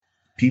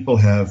people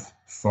have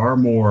far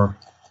more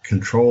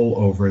control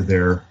over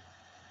their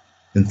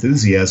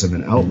enthusiasm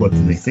and outlook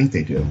than they think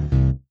they do.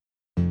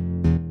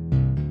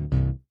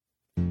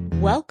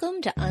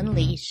 Welcome to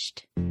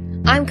Unleashed.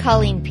 I'm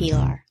Colleen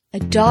Pilar, a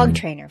dog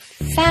trainer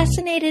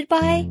fascinated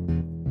by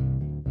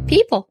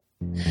people.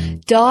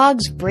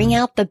 Dogs bring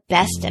out the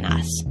best in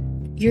us.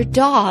 Your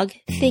dog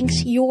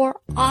thinks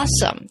you're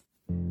awesome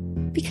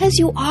because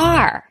you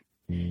are.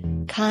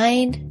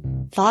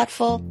 Kind,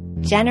 thoughtful,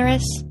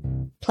 generous,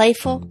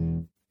 playful.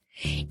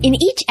 In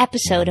each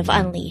episode of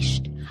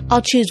Unleashed,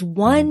 I'll choose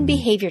one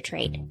behavior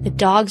trait that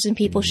dogs and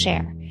people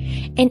share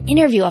and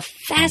interview a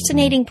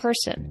fascinating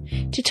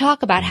person to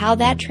talk about how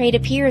that trait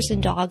appears in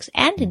dogs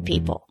and in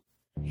people.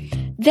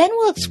 Then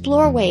we'll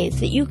explore ways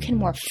that you can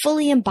more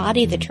fully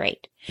embody the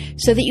trait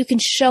so that you can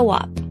show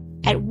up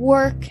at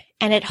work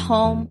and at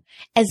home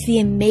as the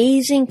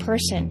amazing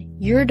person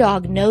your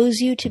dog knows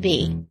you to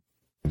be.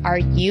 Are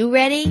you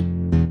ready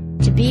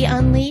to be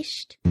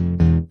unleashed?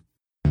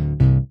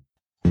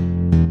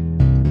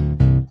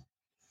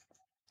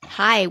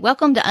 Hi,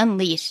 welcome to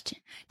Unleashed.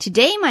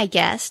 Today my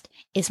guest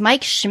is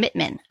Mike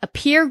Schmidtman, a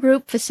peer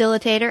group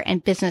facilitator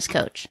and business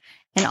coach,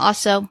 and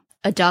also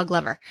a dog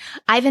lover.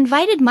 I've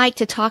invited Mike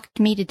to talk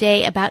to me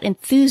today about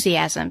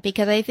enthusiasm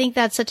because I think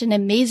that's such an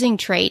amazing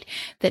trait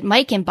that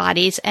Mike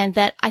embodies and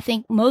that I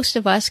think most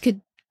of us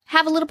could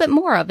have a little bit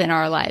more of in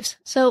our lives.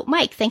 So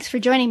Mike, thanks for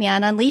joining me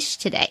on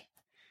Unleashed today.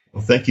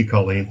 Well, thank you,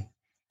 Colleen.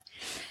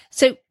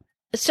 So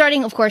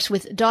starting, of course,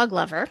 with dog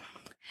lover,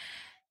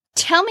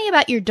 tell me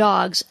about your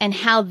dogs and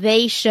how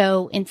they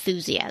show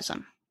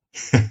enthusiasm.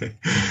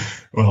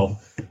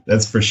 Well,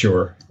 that's for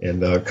sure.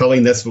 And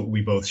Colleen, that's what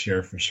we both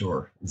share for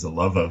sure, is a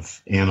love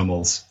of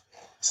animals.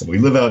 So we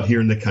live out here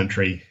in the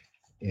country,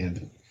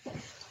 and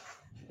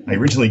I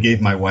originally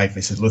gave my wife, I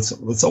said,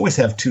 let's always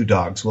have two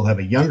dogs. We'll have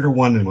a younger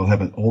one and we'll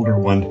have an older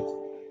one.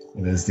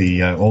 And as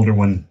the older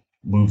one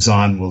moves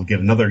on, we'll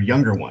get another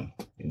younger one.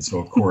 And so,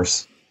 of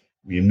course,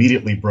 we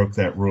immediately broke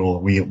that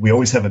rule. We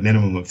always have a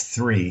minimum of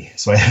three.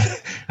 So I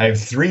have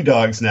three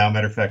dogs now.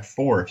 Matter of fact,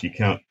 four if you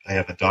count. I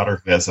have a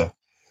daughter who has a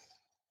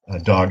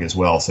dog as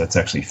well. So that's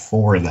actually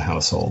four in the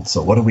household.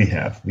 So what do we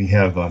have? We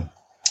have a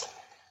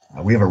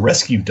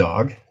rescue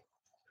dog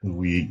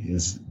who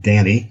is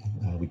Danny.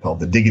 We call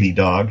the Diggity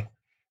Dog.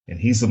 And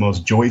he's the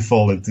most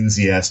joyful,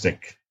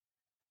 enthusiastic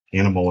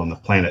animal on the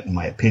planet, in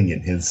my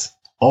opinion. He's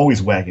always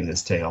wagging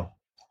his tail.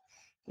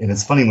 And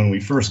it's funny, when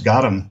we first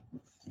got him,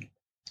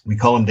 we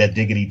call him that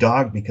Diggity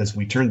Dog because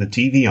we turned the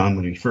TV on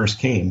when we first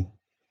came,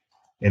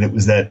 and it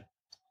was that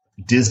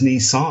Disney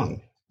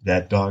song,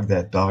 that dog,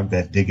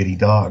 that Diggity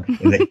Dog.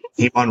 And it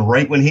came on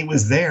right when he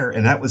was there,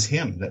 and that was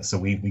him. So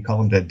we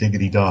call him that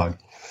Diggity Dog.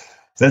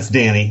 So that's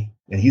Danny,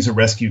 and he's a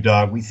rescue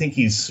dog. We think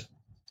he's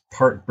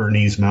part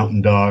Bernese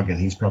Mountain Dog, and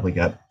he's probably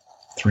got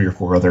 3 or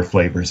 4 other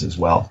flavors as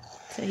well.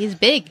 So he's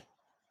big.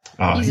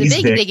 He's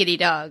a big Diggity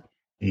Dog.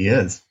 He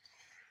is.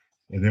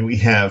 And then we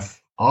have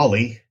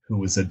Ollie, who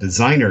was a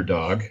designer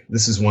dog.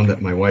 This is one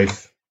that my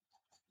wife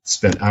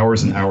spent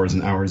hours and hours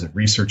and hours of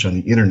research on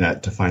the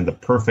internet to find the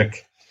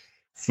perfect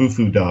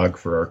foo-foo dog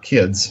for our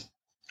kids.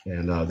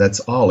 And that's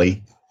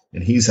Ollie.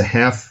 And he's a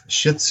half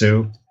Shih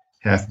Tzu,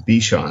 half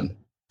Bichon.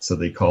 So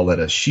they call that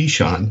a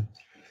Shishon.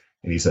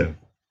 And he's a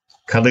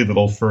cuddly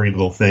little furry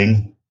little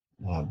thing.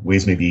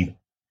 Weighs maybe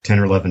 10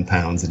 or 11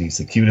 pounds. And he's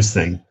the cutest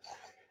thing.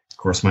 Of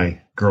course,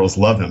 my girls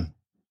love him.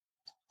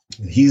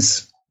 And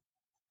he's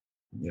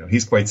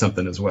quite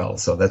something as well.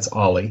 So that's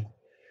Ollie.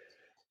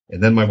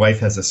 And then my wife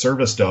has a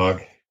service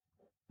dog.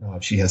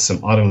 She has some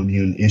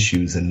autoimmune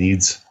issues and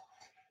needs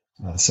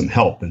some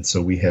help. And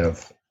so we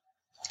have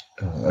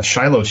a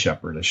Shiloh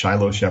Shepherd. A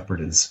Shiloh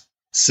Shepherd is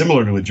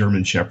similar to a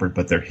German Shepherd,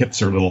 but their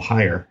hips are a little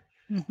higher.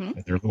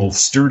 Mm-hmm. They're a little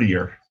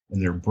sturdier,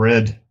 and they're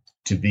bred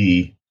to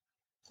be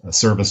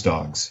service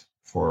dogs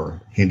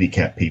for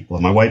handicapped people.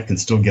 And my wife can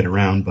still get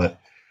around, but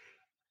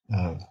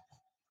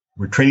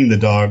we're training the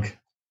dog.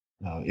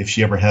 If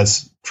she ever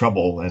has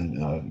trouble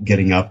and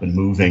getting up and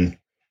moving,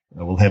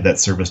 we'll have that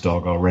service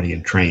dog already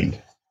and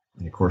trained.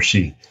 And of course,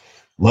 she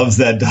loves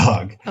that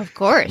dog. Of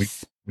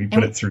course. We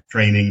put it through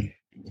training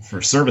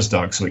for service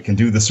dogs so it can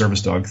do the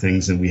service dog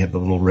things. And we have the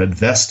little red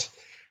vest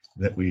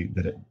that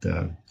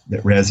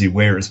Razzie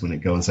wears when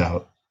it goes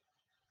out.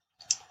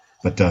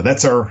 But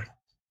that's our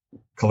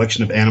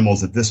collection of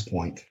animals at this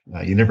point.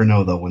 You never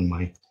know, though, when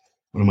one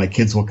of my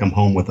kids will come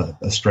home with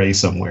a stray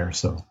somewhere.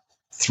 So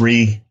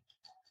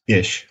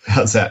 3-ish.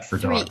 How's that for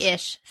dogs?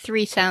 3-ish.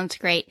 3 sounds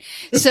great.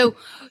 So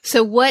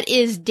what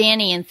is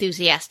Danny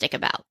enthusiastic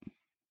about?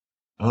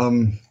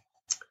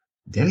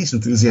 Danny's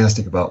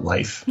enthusiastic about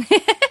life.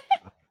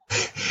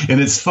 And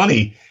it's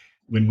funny,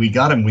 when we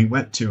got him, we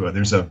went to,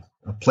 there's a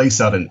place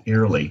out in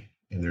Airlie,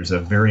 and there's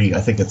I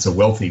think it's a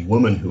wealthy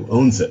woman who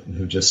owns it, and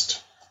who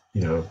just,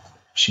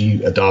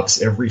 she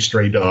adopts every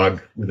stray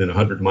dog within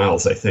 100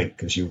 miles, I think,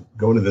 because you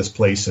go into this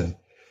place and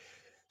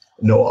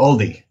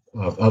Aldi,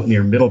 out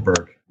near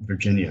Middleburg,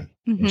 Virginia.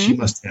 Mm-hmm. And she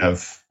must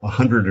have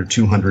 100 or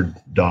 200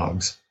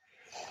 dogs.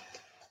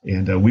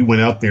 And we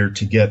went out there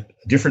to get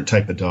a different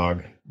type of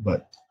dog,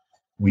 but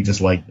we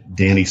just liked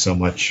Danny so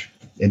much.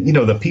 And,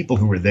 the people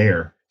who were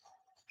there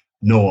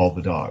know all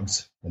the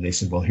dogs. And they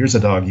said, well, here's a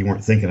dog you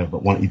weren't thinking of,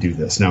 but why don't you do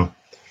this? Now,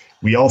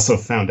 we also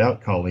found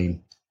out,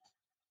 Colleen,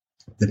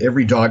 that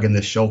every dog in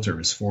this shelter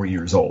is 4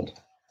 years old.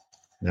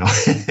 Now,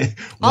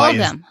 all of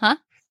them, huh?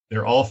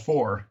 They're all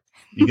 4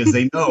 because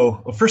they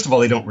know. Well, first of all,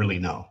 they don't really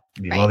know.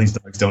 I mean, right. A lot of these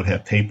dogs don't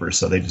have papers,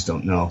 so they just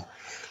don't know.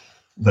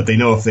 But they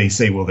know if they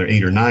say, well, they're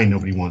 8 or 9,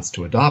 nobody wants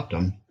to adopt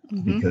them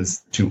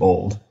because they're too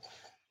old.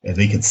 And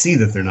they can see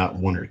that they're not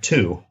 1 or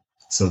 2,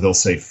 so they'll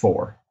say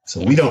 4.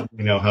 So we don't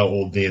really know how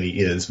old Danny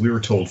is. We were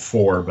told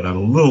 4, but I'm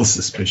a little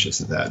suspicious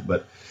of that.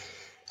 But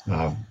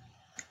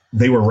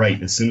they were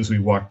right. As soon as we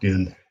walked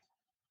in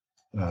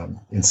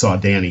and saw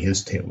Danny,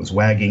 his tail was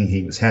wagging.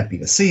 He was happy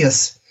to see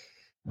us.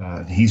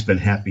 He's been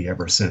happy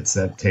ever since.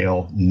 That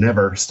tail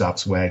never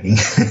stops wagging.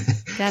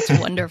 That's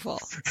wonderful.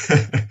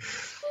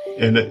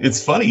 And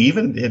it's funny,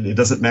 even it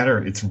doesn't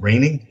matter. It's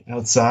raining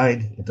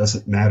outside. It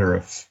doesn't matter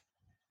if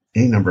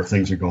any number of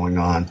things are going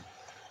on.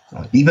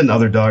 Even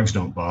other dogs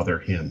don't bother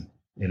him.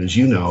 And as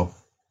you know,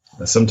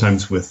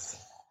 sometimes with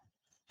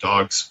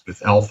dogs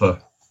with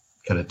alpha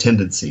kind of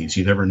tendencies,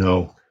 you never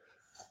know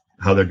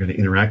how they're going to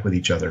interact with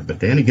each other. But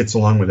Danny gets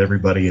along with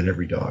everybody and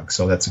every dog.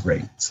 So that's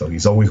great. So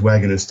he's always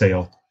wagging his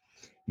tail.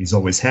 He's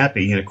always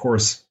happy. And of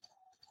course,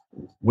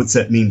 what's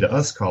that mean to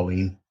us,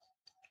 Colleen?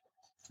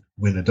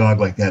 When a dog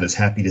like that is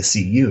happy to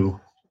see you,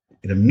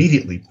 it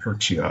immediately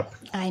perks you up.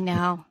 I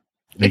know.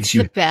 Makes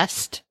it's the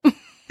best.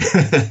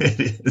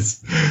 It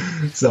is.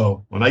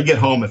 So when I get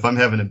home, if I'm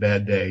having a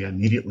bad day, I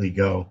immediately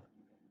go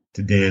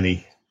to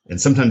Danny.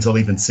 And sometimes I'll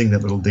even sing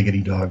that little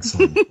diggity dog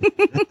song.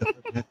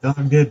 that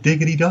dog, that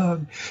diggity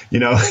dog.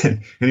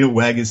 And he'll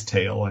wag his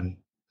tail and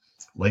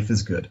life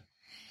is good.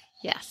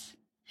 Yes.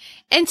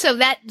 And so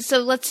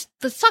let's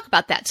talk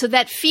about that. So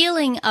that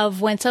feeling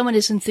of when someone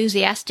is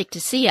enthusiastic to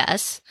see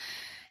us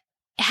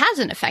has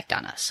an effect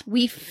on us.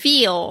 We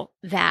feel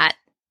that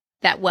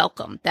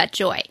welcome, that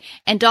joy.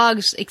 And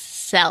dogs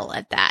excel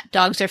at that.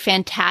 Dogs are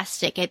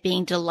fantastic at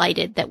being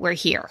delighted that we're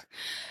here.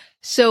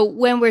 So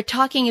when we're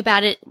talking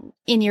about it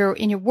in your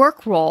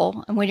work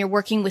role and when you're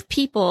working with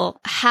people,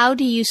 how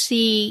do you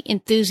see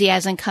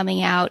enthusiasm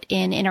coming out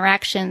in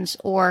interactions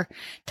or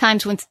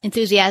times when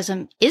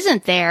enthusiasm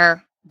isn't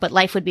there, but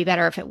life would be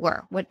better if it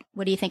were? What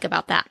do you think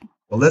about that?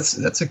 Well,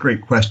 that's a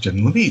great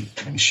question. Let me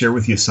share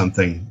with you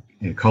something.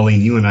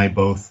 Colleen, you and I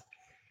both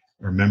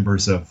are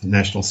members of the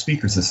National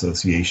Speakers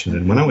Association.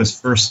 And when I was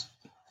first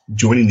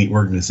joining the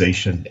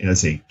organization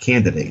as a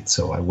candidate,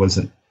 so I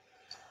wasn't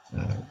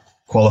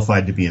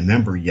qualified to be a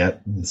member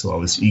yet, and so I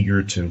was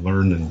eager to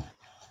learn and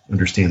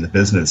understand the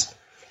business.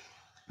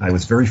 I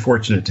was very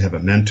fortunate to have a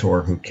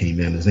mentor who came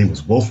in. His name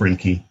was Wolf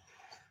Rinke,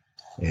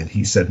 and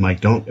he said, Mike,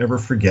 don't ever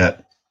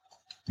forget,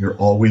 you're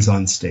always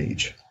on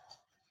stage.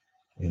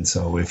 And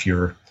so if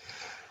you're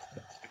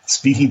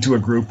speaking to a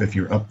group, if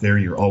you're up there,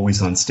 you're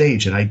always on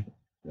stage. And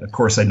of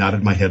course, I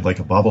nodded my head like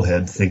a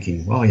bobblehead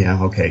thinking, well,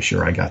 yeah, okay,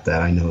 sure, I got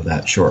that. I know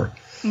that, sure.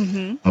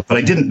 But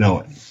I didn't know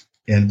it.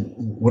 And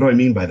what do I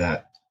mean by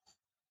that?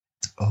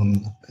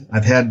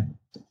 I've had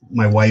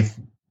my wife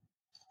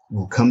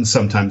will come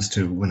sometimes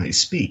to when I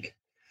speak,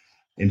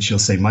 and she'll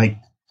say, Mike,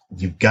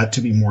 you've got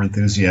to be more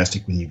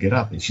enthusiastic when you get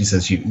up. And she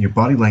says, your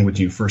body language,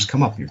 when you first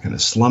come up, you're kind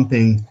of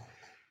slumping.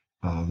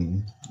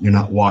 You're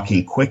not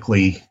walking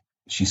quickly.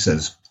 She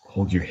says,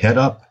 hold your head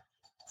up,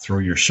 throw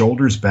your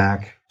shoulders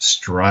back,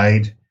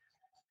 stride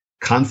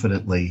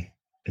confidently,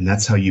 and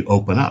that's how you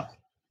open up.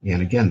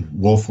 And again,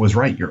 Wolf was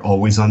right. You're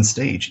always on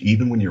stage.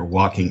 Even when you're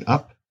walking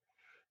up,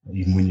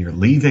 even when you're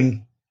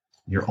leaving,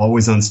 you're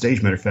always on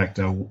stage. Matter of fact,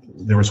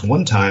 there was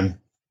one time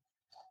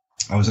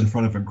I was in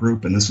front of a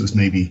group, and this was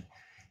maybe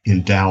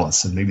in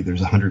Dallas, and maybe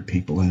there's 100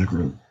 people in the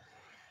group.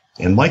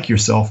 And like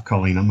yourself,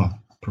 Colleen, I'm a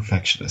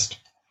perfectionist.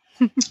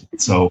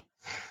 So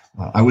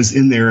I was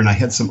in there, and I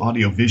had some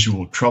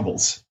audio-visual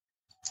troubles.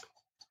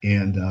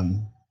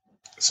 And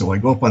so I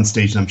go up on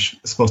stage, and I'm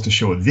supposed to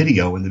show a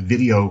video, and the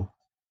video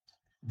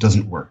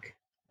doesn't work.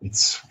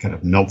 It's kind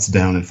of melts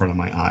down in front of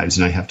my eyes,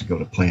 and I have to go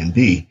to plan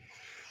B.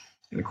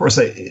 And of course,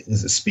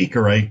 as a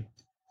speaker, I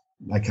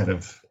kind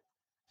of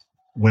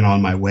went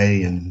on my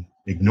way and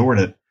ignored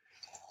it.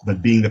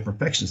 But being the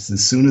perfectionist,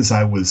 as soon as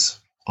I was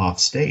off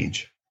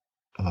stage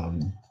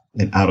and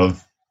out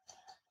of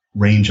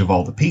range of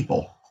all the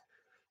people,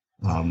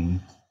 I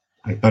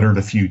uttered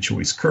a few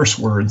choice curse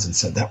words and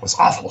said that was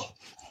awful,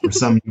 or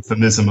some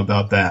euphemism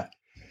about that.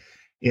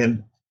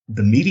 And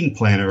the meeting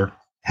planner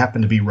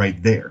happened to be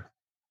right there.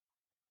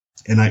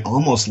 And I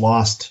almost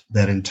lost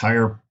that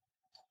entire,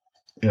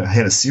 I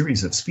had a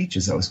series of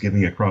speeches I was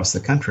giving across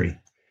the country,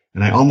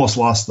 and I almost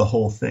lost the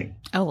whole thing.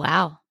 Oh,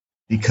 wow.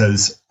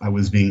 Because I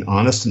was being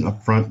honest and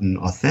upfront and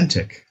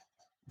authentic,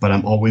 but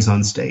I'm always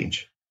on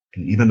stage.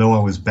 And even though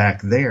I was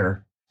back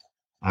there,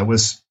 I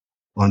was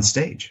on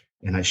stage.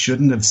 And I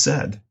shouldn't have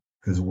said,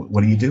 because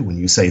what do you do when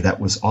you say that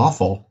was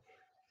awful?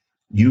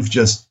 You've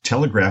just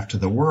telegraphed to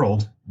the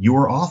world, you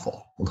are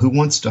awful. Well, who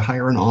wants to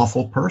hire an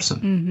awful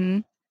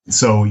person?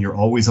 So you're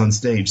always on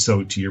stage.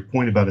 So to your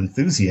point about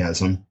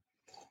enthusiasm,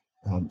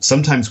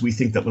 sometimes we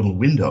think that little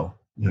window,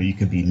 you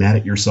could be mad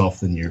at yourself,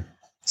 then you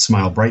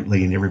smile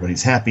brightly and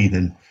everybody's happy.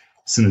 Then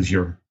as soon as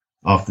you're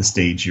off the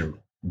stage, you're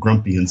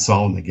grumpy and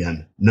solemn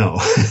again. No,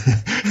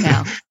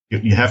 No.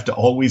 You have to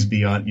always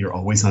you're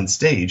always on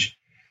stage.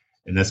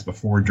 And that's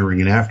before, during,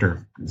 and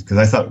after. Because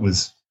I thought it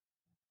was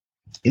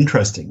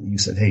interesting. You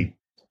said, hey,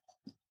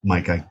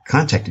 Mike, I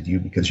contacted you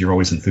because you're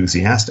always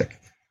enthusiastic.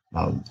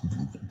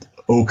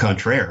 Au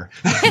contraire.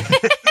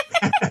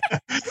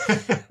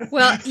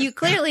 Well, you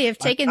clearly have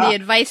taken the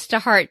advice to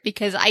heart,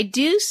 because I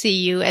do see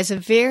you as a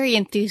very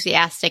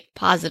enthusiastic,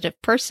 positive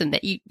person,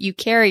 that you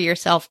carry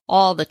yourself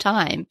all the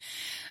time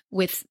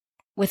with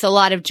a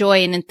lot of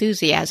joy and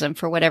enthusiasm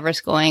for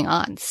whatever's going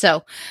on.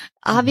 So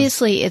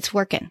obviously it's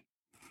working.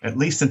 At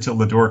least until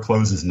the door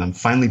closes and I'm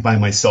finally by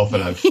myself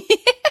and I've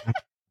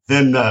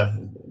then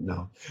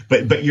no.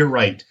 But you're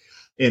right.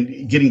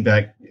 And getting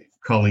back,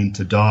 Colleen,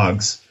 to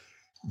dogs,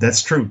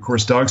 that's true. Of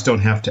course, dogs don't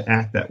have to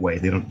act that way.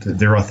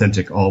 They're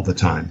authentic all the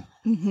time.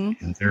 Mm-hmm.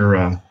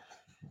 And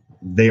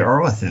they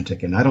are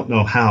authentic. And I don't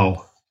know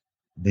how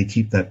they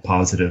keep that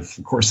positive.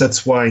 Of course,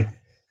 that's why,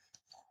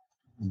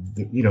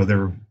 there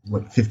are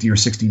 50 or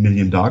 60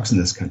 million dogs in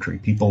this country.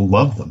 People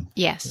love them.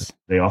 Yes.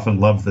 They often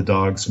love the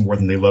dogs more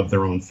than they love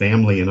their own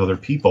family and other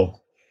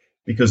people,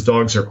 because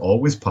dogs are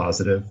always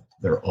positive.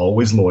 They're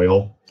always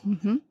loyal.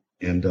 Mm-hmm.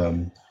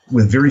 And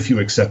with very few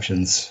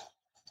exceptions,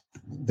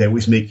 they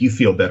always make you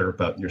feel better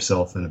about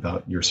yourself and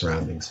about your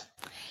surroundings.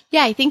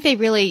 Yeah, I think they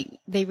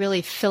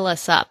really fill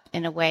us up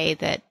in a way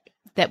that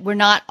we're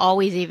not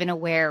always even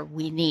aware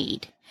we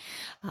need.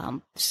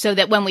 So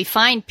that when we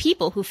find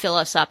people who fill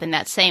us up in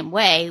that same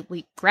way,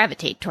 we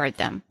gravitate toward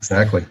them.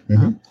 Exactly.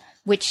 Mm-hmm.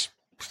 Which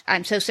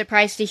I'm so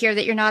surprised to hear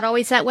that you're not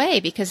always that way,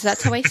 because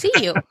that's how I see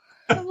you.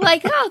 I'm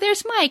like, oh,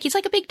 there's Mike. He's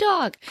like a big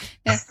dog.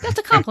 That's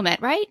a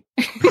compliment, right?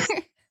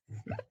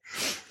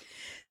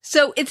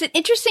 So it's an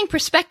interesting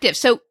perspective.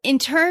 So in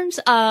terms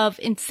of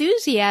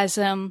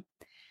enthusiasm,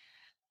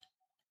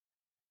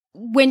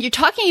 when you're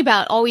talking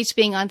about always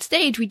being on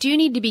stage, we do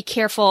need to be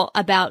careful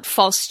about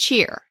false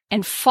cheer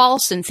and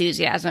false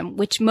enthusiasm,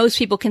 which most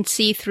people can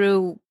see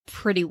through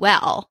pretty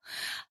well.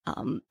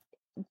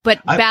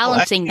 But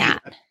balancing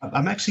that.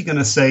 I'm actually going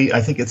to say,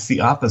 I think it's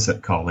the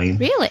opposite, Colleen.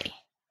 Really?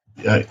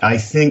 I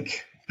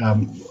think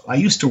I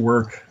used to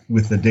work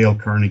with the Dale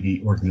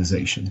Carnegie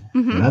organization.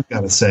 Mm-hmm. And I've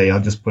got to say,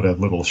 I'll just put a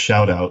little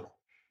shout out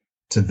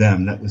to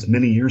them. That was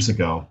many years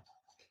ago.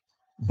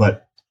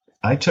 But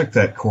I took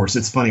that course.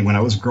 It's funny, when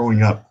I was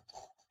growing up,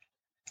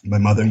 my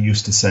mother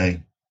used to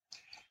say,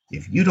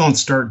 if you don't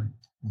start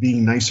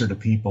being nicer to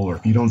people, or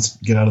if you don't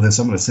get out of this,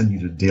 I'm going to send you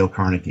to Dale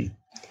Carnegie.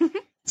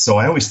 So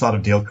I always thought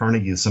of Dale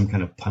Carnegie as some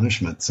kind of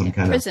punishment, some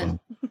kind prison.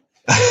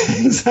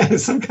 of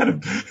some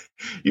kind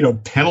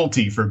of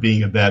penalty for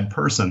being a bad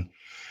person.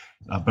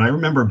 But I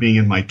remember being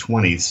in my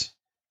 20s,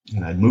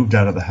 and I'd moved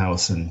out of the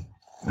house, and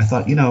I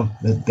thought,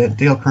 that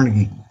Dale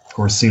Carnegie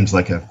course seems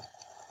like a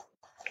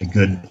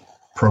good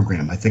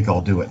program. I think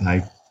I'll do it. And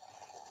I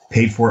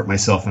paid for it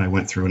myself, and I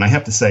went through. And I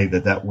have to say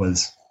that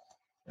was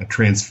a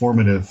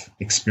transformative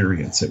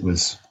experience. It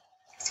was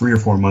a 3 or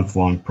 4 month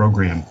long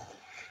program.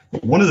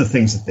 But one of the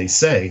things that they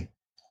say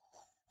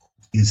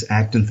is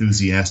act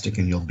enthusiastic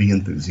and you'll be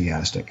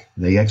enthusiastic.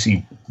 They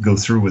actually go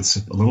through, it's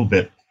a little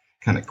bit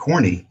kind of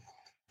corny,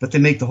 but they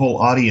make the whole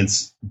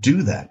audience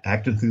do that.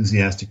 Act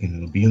enthusiastic and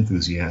you'll be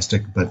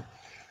enthusiastic. But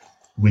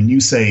when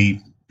you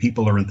say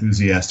people are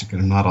enthusiastic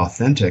and are not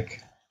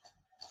authentic,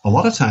 a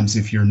lot of times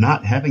if you're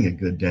not having a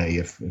good day,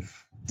 if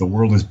the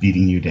world is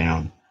beating you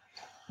down,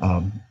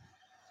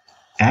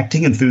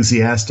 acting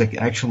enthusiastic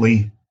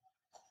actually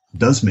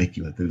does make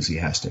you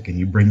enthusiastic, and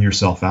you bring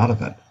yourself out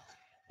of it.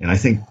 And I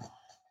think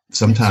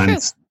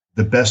sometimes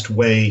the best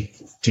way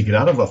to get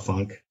out of a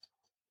funk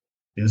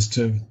is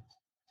to,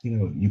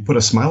 you put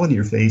a smile on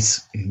your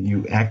face and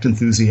you act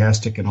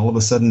enthusiastic, and all of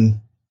a sudden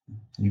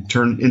you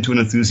turn into an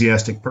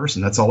enthusiastic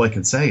person. That's all I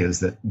can say is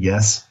that,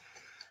 yes,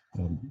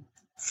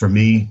 for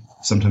me,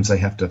 sometimes I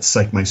have to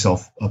psych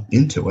myself up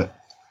into it.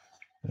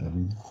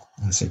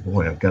 I say,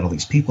 boy, I've got all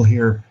these people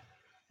here.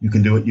 You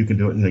can do it.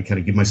 And I kind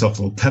of give myself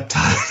a little pep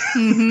talk,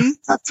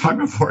 talk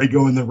before I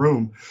go in the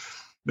room.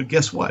 But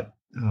guess what?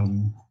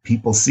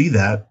 People see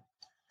that.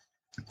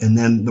 And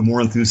then the more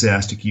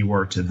enthusiastic you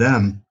are to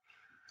them,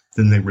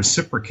 then they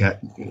reciprocate.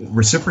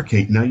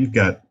 Now you've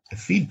got a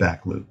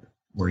feedback loop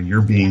where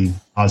you're being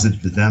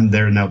positive to them.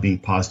 They're now being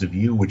positive to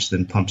you, which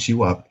then pumps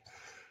you up.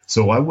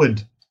 So I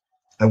would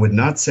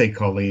not say,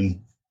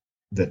 Colleen,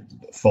 that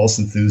false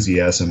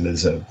enthusiasm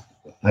is I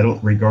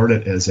don't regard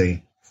it as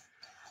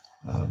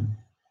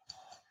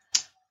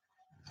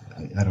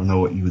I don't know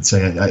what you would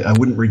say. I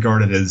wouldn't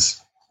regard it as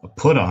a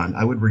put on.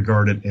 I would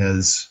regard it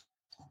as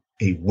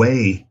a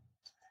way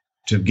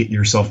to get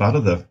yourself out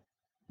of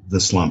the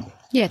slump.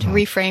 Yeah, to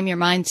reframe your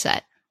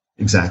mindset.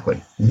 Exactly.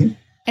 Mm-hmm.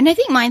 And I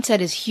think mindset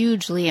is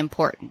hugely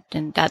important.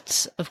 And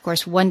that's, of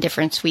course, one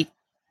difference we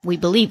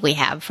believe we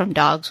have from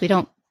dogs. We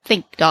don't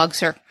think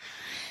dogs are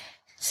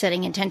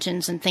setting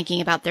intentions and thinking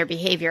about their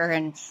behavior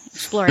and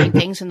exploring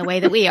things in the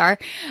way that we are.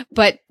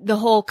 But the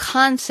whole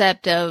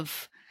concept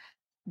of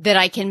that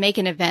I can make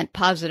an event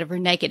positive or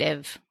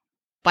negative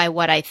by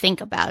what I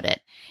think about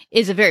it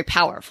is a very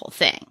powerful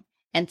thing.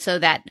 And so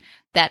that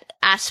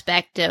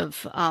aspect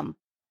of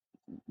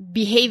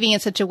behaving in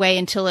such a way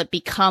until it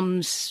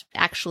becomes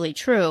actually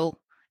true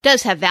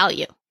does have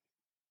value.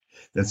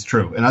 That's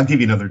true. And I'll give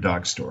you another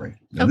dog story.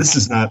 Now, This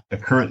is not a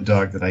current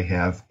dog that I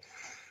have,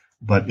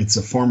 but it's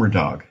a former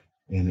dog.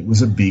 And it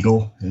was a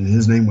beagle, and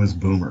his name was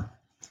Boomer.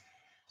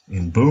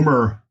 And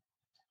Boomer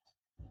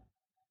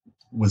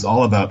was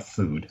all about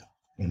food.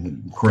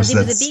 And of course,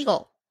 that's a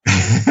beagle.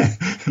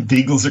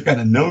 Beagles are kind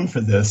of known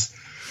for this.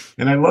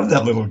 And I love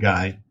that little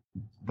guy.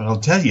 But I'll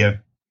tell you,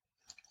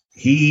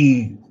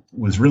 he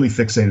was really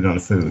fixated on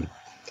food.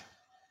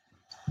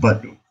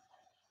 But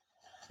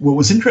what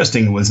was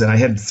interesting was that I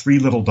had 3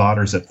 little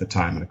daughters at the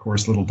time. And of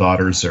course, little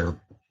daughters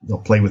they'll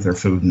play with their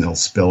food and they'll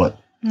spill it.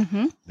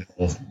 Mm-hmm.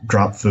 They'll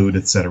drop food,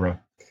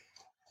 etc.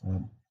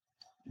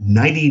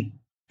 90+%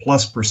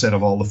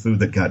 of all the food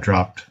that got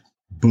dropped,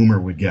 Boomer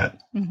would get.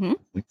 Mm-hmm.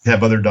 We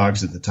have other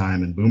dogs at the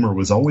time, and Boomer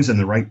was always in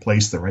the right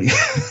place,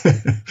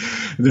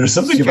 There's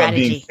something strategy about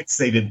being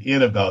fixated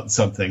in about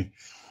something.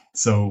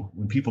 So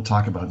when people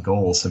talk about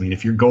goals, I mean,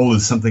 if your goal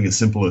is something as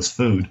simple as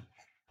food,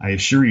 I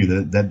assure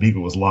you that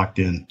beagle was locked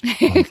in.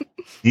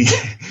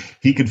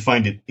 He could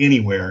find it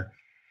anywhere.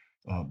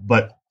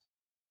 But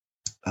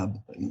I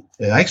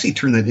actually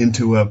turned that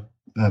into a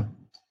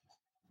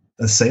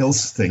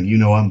sales thing. You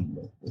know, I'm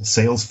a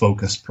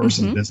sales-focused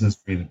person, mm-hmm.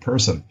 business-oriented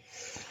person.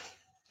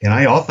 And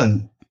I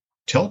often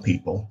tell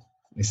people,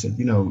 I said,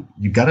 you know,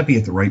 you got to be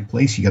at the right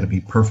place. You got to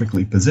be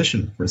perfectly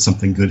positioned for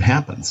something good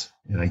happens.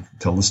 And I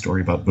tell the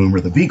story about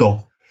Boomer the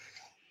beagle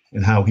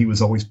and how he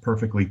was always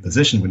perfectly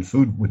positioned when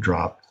food would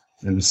drop.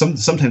 And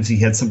sometimes he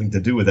had something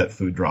to do with that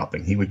food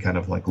dropping. He would kind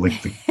of like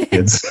lick the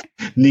kids'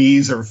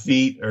 knees or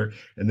feet,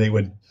 and they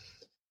would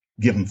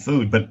give him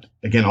food. But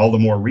again, all the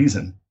more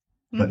reason.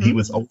 But mm-hmm. he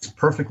was always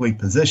perfectly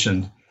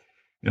positioned.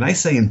 And I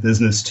say in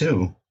business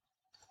too,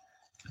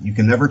 you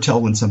can never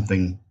tell when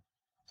something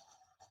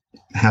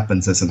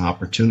happens as an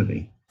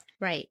opportunity.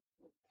 Right.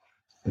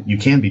 But you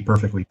can be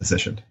perfectly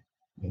positioned.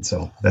 And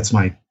so that's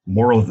my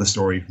moral of the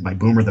story, my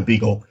Boomer the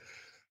beagle.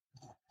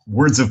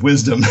 Words of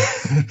wisdom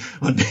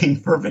on being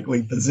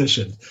perfectly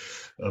positioned.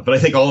 But I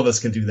think all of us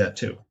can do that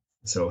too.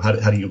 So how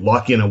do you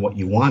lock in on what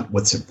you want?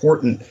 What's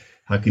important?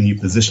 How can you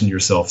position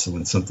yourself so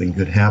when something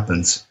good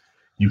happens,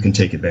 you can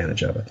take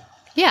advantage of it?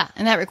 Yeah,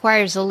 and that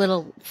requires a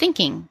little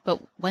thinking. But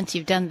once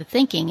you've done the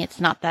thinking,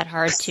 it's not that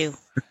hard to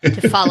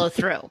follow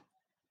through.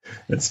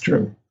 That's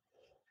true.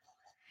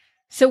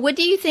 So what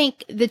do you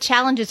think the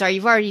challenges are?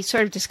 You've already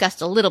sort of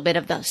discussed a little bit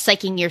of the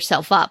psyching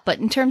yourself up. But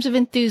in terms of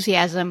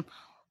enthusiasm,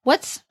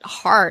 what's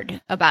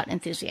hard about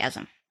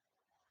enthusiasm?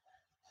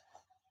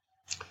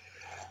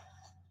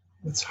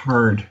 It's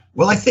hard.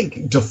 Well, I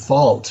think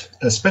default,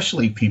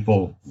 especially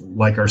people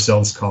like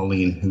ourselves,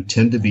 Colleen, who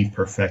tend to be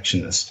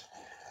perfectionists,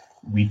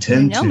 we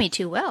tend to know me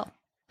too well.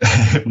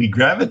 We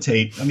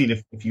gravitate. I mean,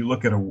 if you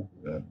look at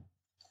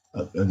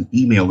an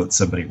email that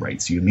somebody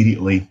writes, you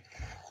immediately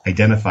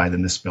identify the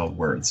misspelled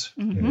words.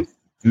 Mm-hmm. And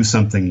do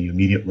something, you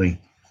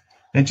immediately,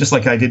 and just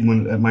like I did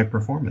at my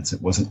performance,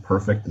 it wasn't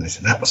perfect, and I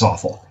said that was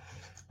awful.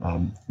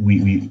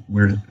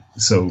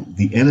 So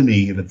the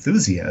enemy of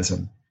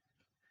enthusiasm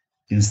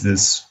is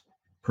this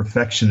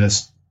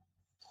perfectionist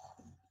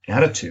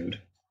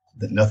attitude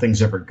that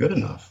nothing's ever good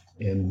enough.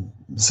 And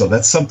so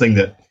that's something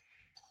that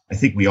I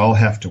think we all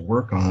have to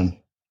work on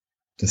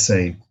to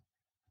say,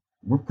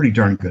 we're pretty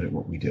darn good at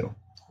what we do.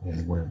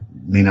 And we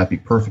may not be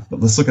perfect,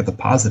 but let's look at the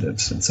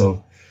positives. And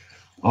so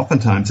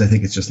oftentimes I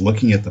think it's just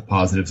looking at the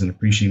positives and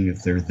appreciating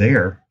if they're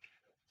there.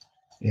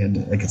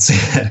 And I could say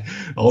that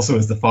also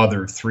as the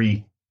father of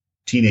 3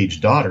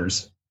 teenage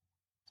daughters,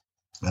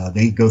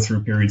 they go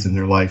through periods in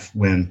their life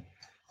when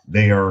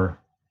they are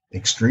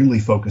extremely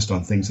focused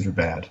on things that are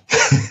bad.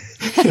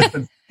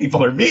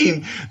 People are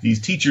mean.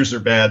 These teachers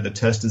are bad. The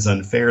test is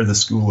unfair. The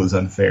school is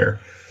unfair,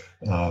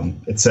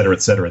 et cetera,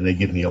 et cetera. And they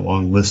give me a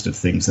long list of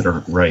things that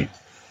aren't right.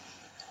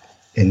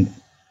 And,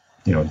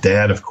 you know,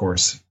 Dad, of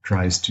course,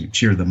 tries to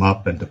cheer them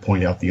up and to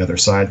point out the other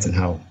sides and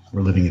how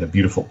we're living in a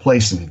beautiful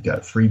place and we've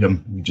got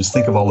freedom. We just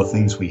think of all the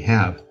things we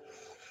have.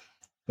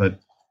 But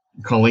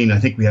Colleen, I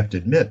think we have to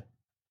admit,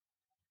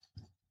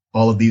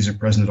 all of these are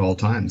present at all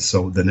times.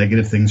 So the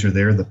negative things are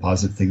there, the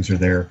positive things are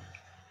there.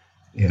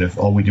 And if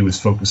all we do is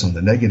focus on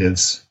the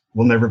negatives,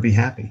 we'll never be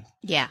happy.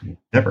 Yeah.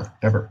 Never,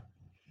 ever.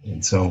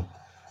 And so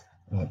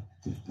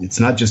it's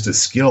not just a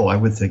skill. I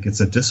would think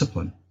it's a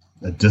discipline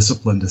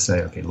to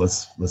say, okay,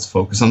 let's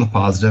focus on the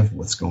positive.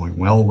 What's going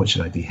well? What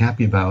should I be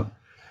happy about?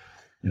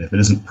 And if it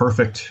isn't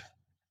perfect,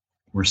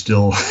 we're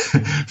still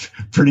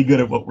pretty good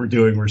at what we're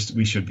doing.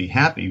 We should be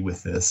happy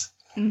with this.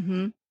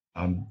 Mm-hmm.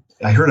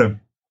 I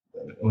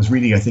was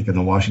reading, I think, in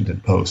the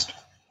Washington Post,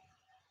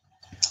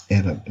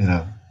 and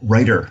a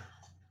writer,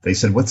 they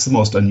said, what's the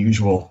most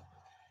unusual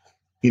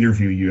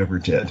interview you ever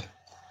did?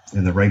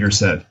 And the writer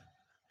said,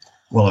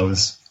 well, I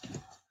was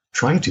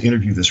trying to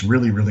interview this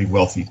really, really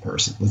wealthy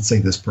person. Let's say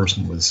this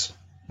person was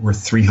worth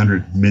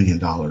 $300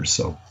 million,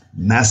 so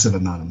massive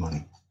amount of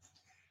money.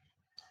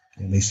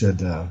 And they said,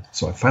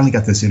 so I finally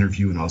got this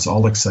interview and I was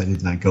all excited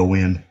and I go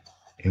in.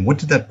 And what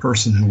did that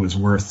person who was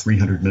worth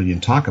 300 million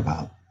talk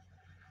about?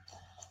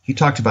 He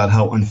talked about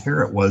how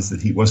unfair it was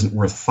that he wasn't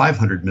worth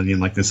 500 million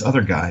like this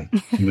other guy.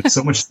 He was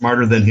so much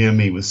smarter than him.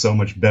 He was so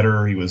much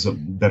better. He was a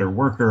better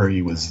worker.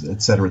 He was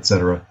et cetera, et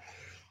cetera.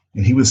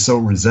 And he was so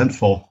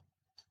resentful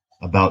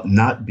about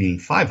not being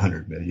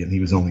 500 million. He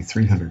was only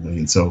 300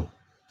 million. So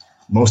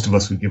most of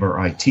us would give our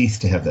eye teeth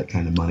to have that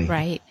kind of money.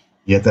 Right.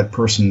 Yet that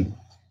person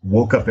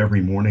woke up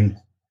every morning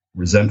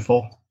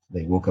resentful.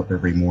 They woke up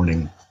every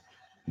morning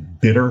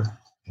bitter,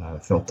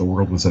 felt the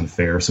world was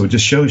unfair. So it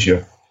just shows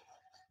you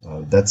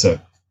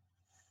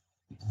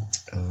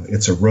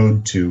it's a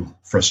road to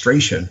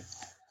frustration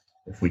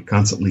if we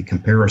constantly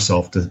compare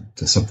ourselves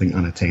to something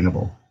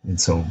unattainable.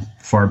 And so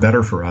far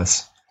better for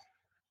us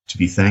to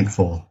be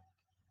thankful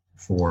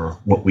for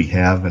what we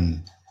have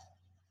and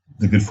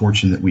the good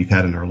fortune that we've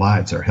had in our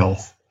lives, our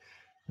health.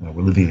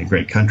 We're living in a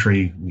great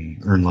country. We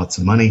earn lots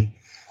of money.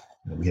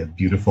 We have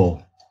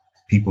beautiful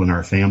people in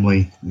our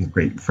family. We have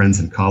great friends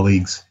and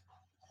colleagues.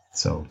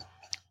 So,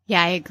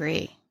 yeah, I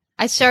agree.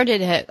 I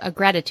started a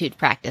gratitude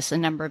practice a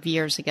number of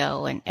years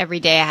ago, and every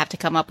day I have to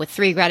come up with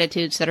 3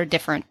 gratitudes that are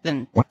different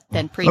than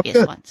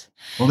previous ones.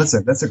 Well,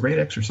 that's a great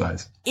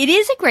exercise. It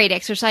is a great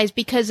exercise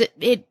because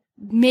it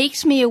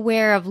makes me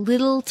aware of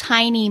little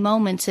tiny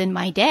moments in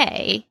my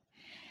day.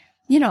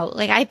 You know,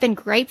 like I've been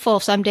grateful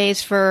some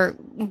days for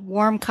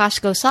warm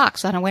Costco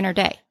socks on a winter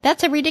day.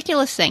 That's a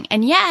ridiculous thing.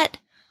 And yet,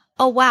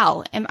 oh,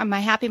 wow. Am I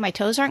happy my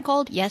toes aren't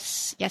cold?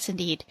 Yes,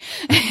 indeed.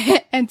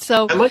 And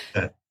so I like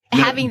that.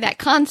 Having that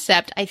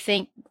concept, I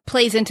think,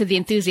 plays into the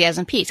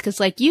enthusiasm piece. Because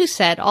like you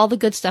said, all the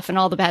good stuff and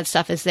all the bad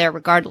stuff is there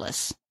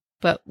regardless.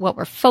 But what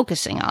we're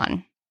focusing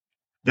on.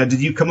 Now,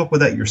 did you come up with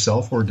that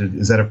yourself, or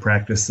is that a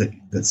practice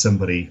that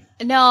somebody?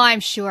 No, I'm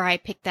sure I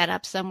picked that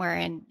up somewhere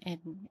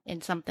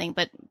in something.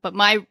 But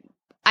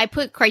I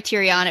put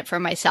criteria on it for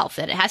myself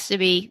that it has to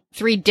be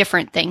 3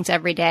 different things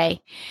every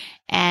day,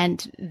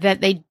 and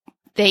that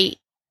they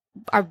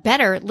are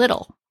better at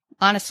little,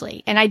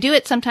 honestly. And I do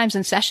it sometimes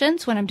in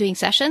sessions when I'm doing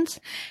sessions,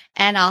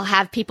 and I'll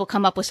have people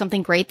come up with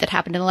something great that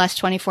happened in the last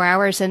 24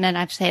 hours. And then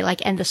I say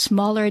like, and the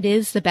smaller it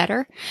is, the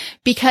better,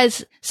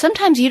 because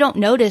sometimes you don't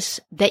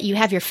notice that you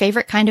have your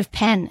favorite kind of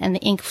pen and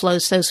the ink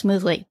flows so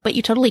smoothly, but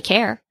you totally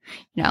care.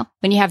 You know,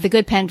 when you have the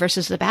good pen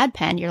versus the bad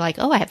pen, you're like,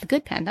 oh, I have the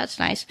good pen. That's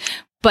nice.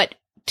 But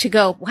to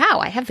go, wow,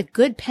 I have the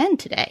good pen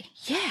today.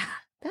 Yeah,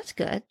 that's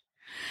good.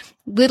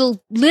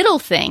 Little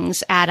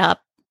things add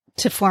up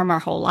to form our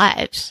whole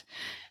lives.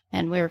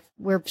 And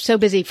we're so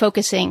busy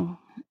focusing,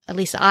 at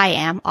least I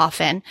am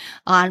often,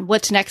 on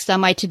what's next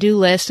on my to-do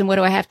list and what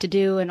do I have to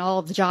do and all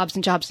of the jobs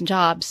and jobs and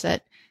jobs,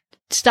 that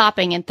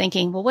stopping and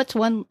thinking, well, what's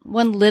one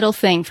little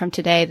thing from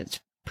today that's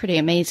pretty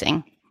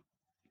amazing?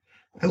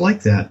 I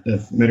like that.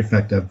 As a matter of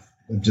fact, I've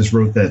just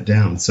wrote that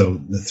down.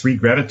 So the 3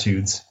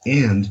 gratitudes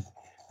and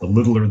the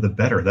littler the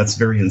better. That's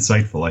very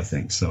insightful, I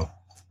think. So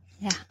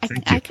yeah,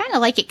 I kind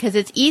of like it because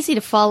it's easy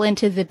to fall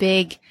into the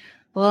big,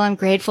 well, I'm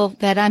grateful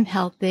that I'm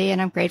healthy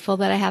and I'm grateful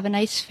that I have a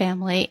nice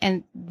family.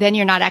 And then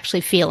you're not actually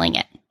feeling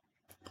it.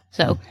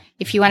 So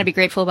if you want to be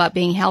grateful about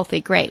being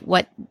healthy, great.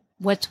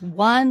 What's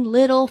one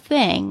little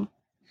thing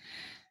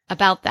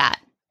about that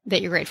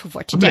you're grateful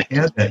for today? I'm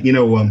going to add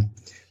that,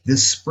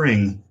 this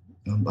spring,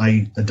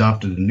 I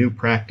adopted a new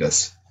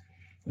practice,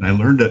 and I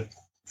learned it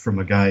from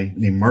a guy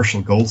named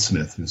Marshall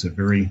Goldsmith, who's a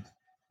very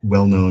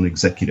well-known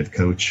executive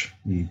coach.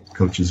 He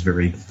coaches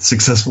very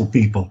successful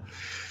people.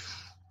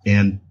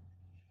 And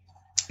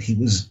he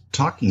was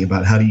talking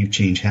about how do you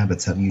change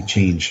habits? How do you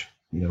change,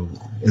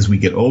 as we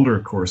get older,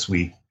 of course,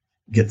 we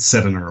get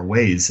set in our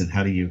ways, and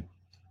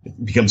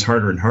it becomes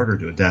harder and harder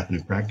to adapt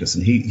new practice.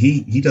 And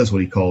he does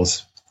what he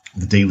calls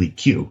the daily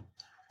cue.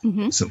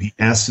 Mm-hmm. So he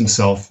asks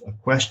himself a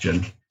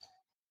question,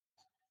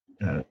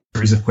 a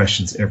series of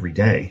questions every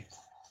day.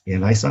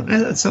 And I thought,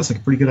 that sounds like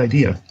a pretty good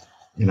idea.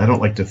 And I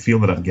don't like to feel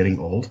that I'm getting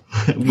old,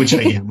 which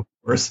I am, of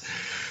course.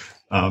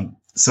 And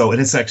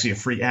it's actually a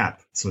free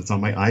app. So it's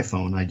on my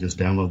iPhone. I just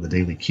download the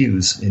daily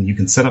cues, and you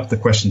can set up the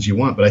questions you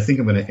want. But I think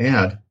I'm going to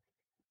add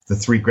the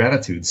 3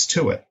 gratitudes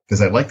to it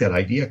because I like that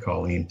idea,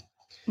 Colleen.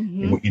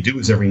 Mm-hmm. And what you do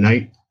is every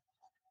night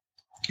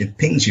it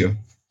pings you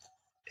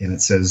and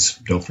it says,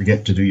 don't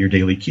forget to do your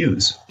daily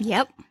cues.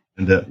 Yep.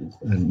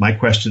 And my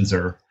questions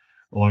are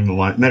along the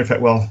line. Matter of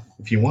fact, well,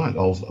 if you want,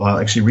 I'll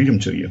actually read them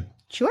to you.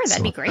 Sure,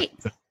 that'd be great.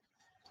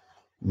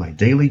 My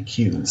daily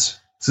cues.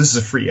 So this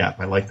is a free app.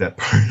 I like that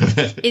part of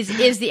it.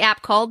 Is the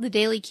app called the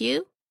Daily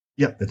Cue?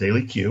 Yep, the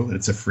Daily Cue.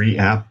 It's a free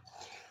app.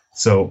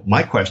 So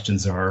my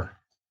questions are,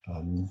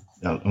 on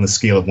a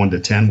scale of 1 to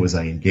 10, was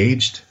I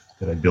engaged?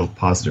 Did I build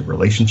positive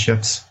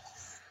relationships?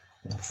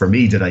 For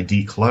me, did I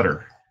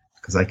declutter?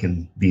 Because I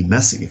can be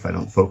messy if I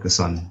don't focus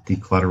on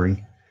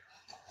decluttering.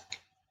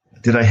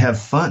 Did I have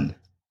fun?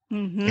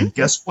 Mm-hmm. And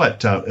guess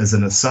what? As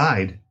an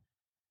aside,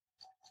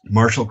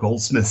 Marshall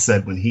Goldsmith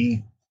said when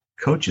he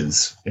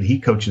coaches, and he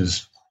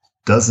coaches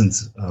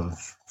dozens of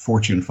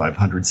Fortune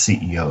 500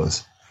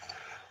 CEOs,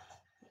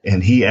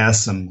 and he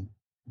asked them,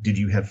 did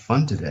you have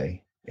fun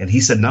today? And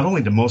he said, not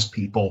only do most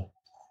people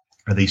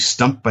are they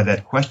stumped by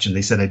that question?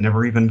 They said, I'd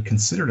never even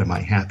considered, am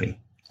I happy?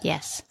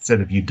 Yes. I said,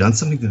 have you done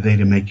something today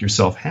to make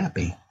yourself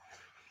happy?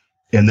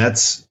 And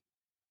that's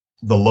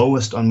the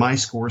lowest on my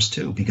scores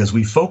too, because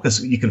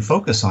you can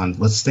focus on,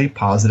 let's stay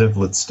positive,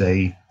 let's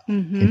stay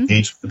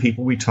engaged with the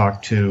people we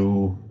talk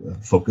to,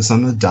 focus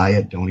on the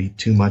diet, don't eat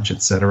too much,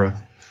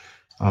 etc.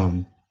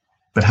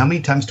 But how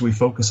many times do we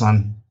focus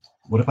on,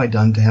 what have I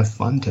done to have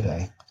fun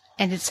today?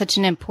 And it's such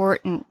an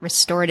important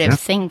restorative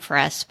thing for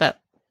us, but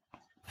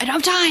I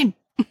don't have time.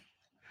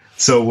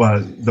 So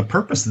the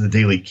purpose of the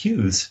daily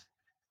cues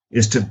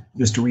is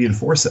to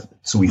reinforce it.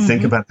 So we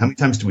think about how many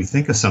times do we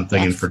think of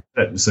something and forget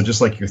it. So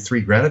just like your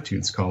 3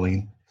 gratitudes,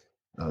 Colleen,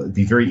 it'd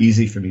be very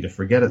easy for me to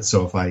forget it.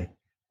 So if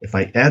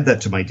I add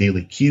that to my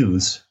daily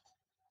cues,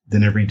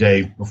 then every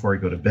day before I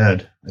go to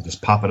bed, I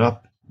just pop it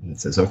up and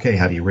it says, okay,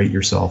 how do you rate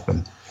yourself?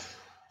 And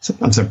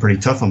sometimes I'm pretty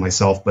tough on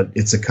myself, but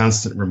it's a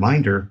constant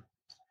reminder.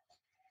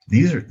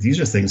 These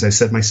are things I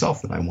said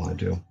myself that I want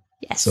to do.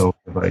 Yes. So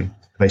have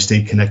I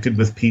stayed connected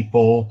with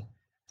people?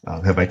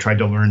 Have I tried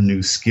to learn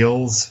new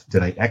skills?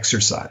 Did I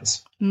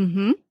exercise?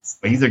 I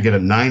either get a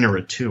 9 or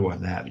a 2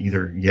 on that.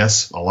 Either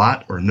yes, a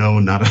lot, or no,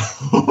 not at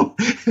all.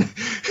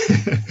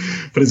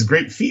 But it's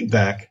great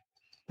feedback.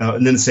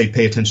 And then say,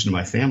 pay attention to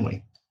my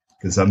family.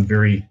 Because I'm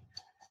very,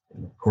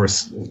 of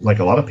course, like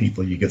a lot of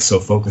people, you get so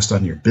focused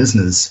on your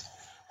business,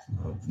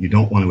 you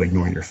don't want to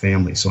ignore your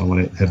family. So I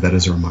want to have that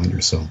as a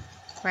reminder. So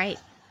right.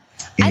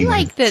 Anyway. I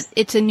like that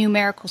it's a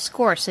numerical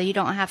score, so you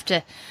don't have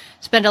to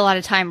spend a lot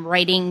of time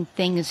writing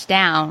things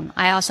down.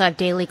 I also have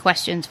daily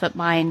questions, but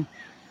mine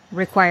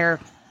require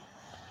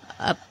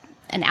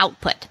an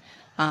output.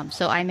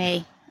 So I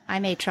may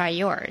try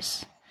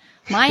yours.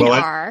 Mine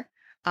are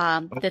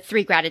the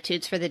 3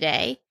 gratitudes for the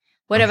day.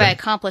 What have I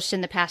accomplished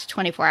in the past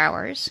 24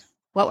 hours?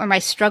 What were my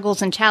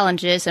struggles and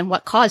challenges, and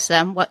what caused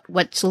them?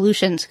 What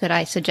solutions could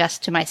I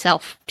suggest to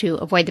myself to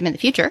avoid them in the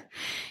future?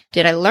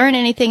 Did I learn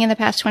anything in the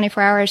past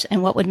 24 hours,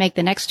 and what would make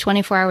the next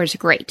 24 hours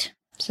great?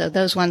 So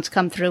those ones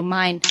come through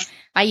mine.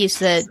 I use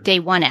the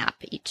Day One app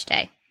each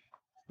day.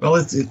 Well,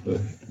 it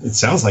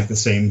sounds like the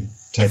same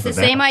type of app. It's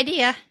the same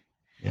idea.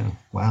 Yeah.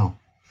 Wow.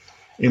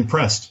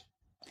 Impressed.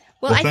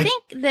 Well, I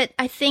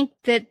think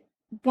that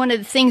one of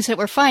the things that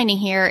we're finding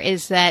here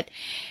is that,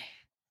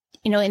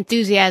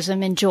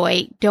 enthusiasm and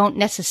joy don't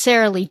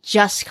necessarily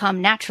just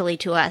come naturally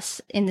to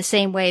us in the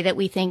same way that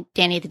we think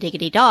Danny the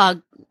Diggity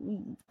Dog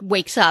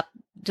wakes up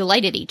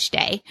delighted each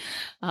day,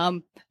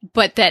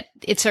 but that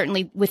it's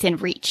certainly within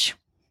reach.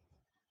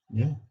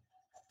 Yeah.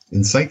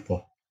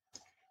 Insightful.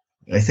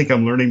 I think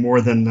I'm learning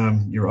more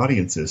than your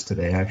audience is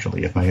today,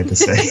 actually, if I had to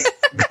say.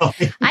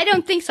 I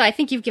don't think so. I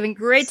think you've given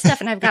great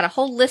stuff, and I've got a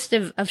whole list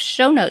of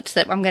show notes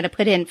that I'm going to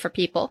put in for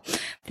people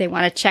if they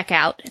want to check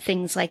out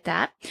things like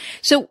that.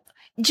 So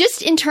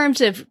just in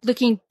terms of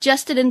looking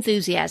just at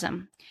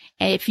enthusiasm,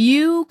 if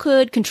you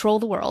could control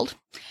the world,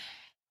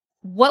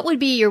 what would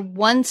be your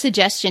one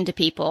suggestion to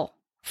people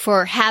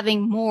for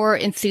having more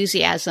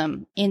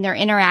enthusiasm in their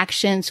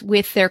interactions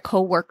with their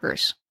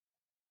coworkers?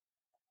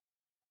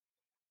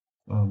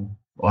 Well,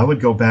 I would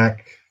go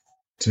back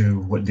to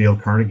what Dale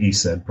Carnegie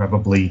said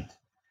probably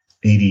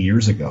 80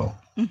 years ago.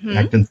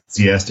 Act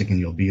enthusiastic and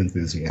you'll be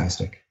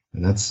enthusiastic.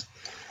 And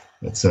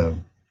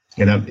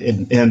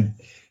and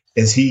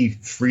as he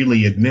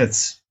freely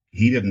admits,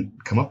 he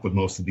didn't come up with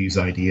most of these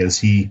ideas.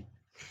 He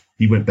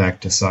went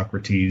back to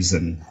Socrates,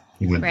 and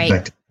he went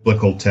back to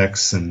biblical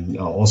texts and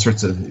all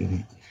sorts of,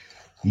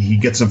 he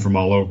gets them from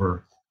all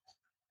over.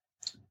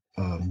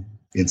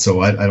 And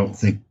so I don't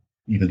think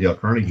even Dale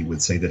Carnegie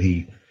would say that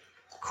he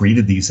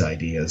created these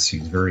ideas.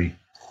 He's very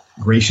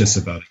gracious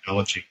about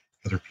acknowledging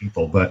other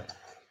people, but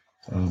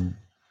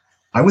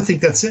I would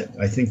think that's it.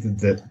 I think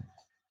that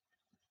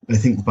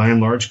by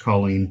and large,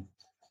 Colleen,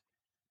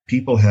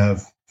 people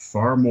have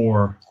far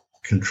more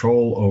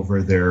control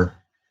over their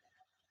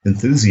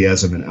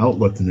enthusiasm and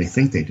outlook than they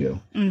think they do.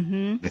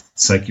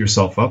 Psych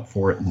yourself up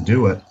for it and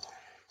do it.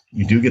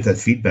 You do get that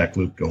feedback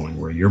loop going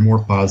where you're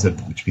more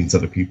positive, which means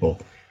other people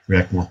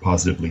react more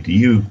positively to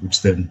you,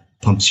 which then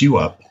pumps you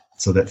up.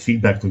 So that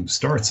feedback loop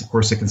starts. Of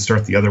course, it can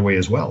start the other way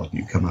as well. If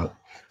you come out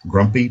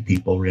grumpy,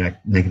 people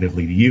react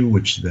negatively to you,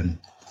 which then,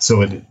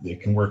 so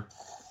it can work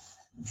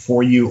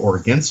for you or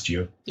against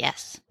you.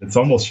 Yes. It's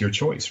almost your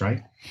choice,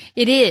 right?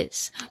 It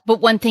is.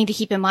 But one thing to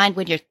keep in mind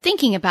when you're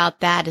thinking about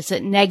that is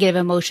that negative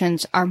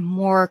emotions are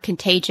more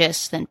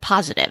contagious than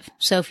positive.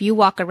 So if you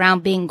walk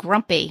around being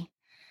grumpy,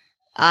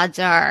 odds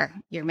are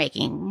you're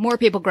making more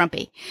people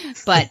grumpy.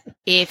 But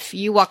if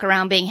you walk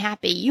around being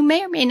happy, you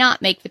may or may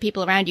not make the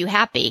people around you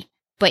happy,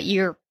 but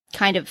you're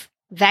kind of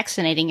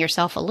vaccinating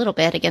yourself a little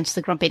bit against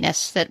the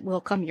grumpiness that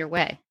will come your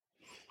way.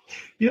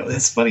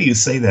 It's funny you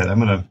say that. I'm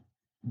going to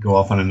go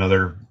off on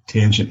another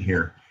tangent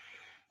here.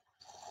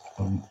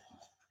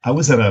 I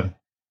was at it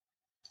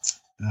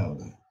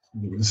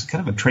was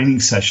kind of a training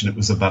session. It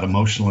was about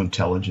emotional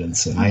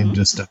intelligence, and I had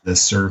just done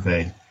this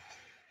survey,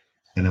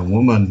 and a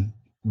woman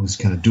was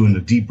kind of doing a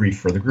debrief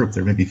for the group.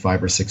 There may be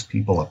 5 or 6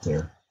 people up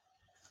there.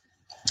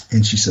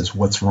 And she says,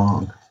 "What's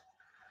wrong?"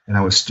 and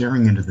I was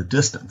staring into the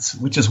distance,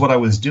 which is what I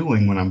was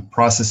doing when I'm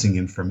processing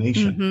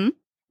information. Mm-hmm.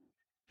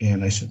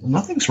 And I said, well,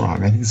 nothing's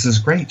wrong. I think this is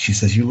great. She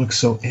says, you look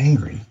so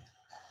angry.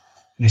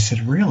 And I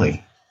said,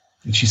 really?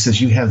 And she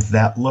says, you have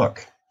that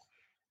look.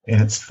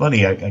 And it's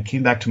funny. I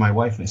came back to my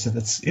wife and I said,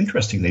 that's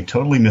interesting. They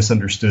totally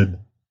misunderstood.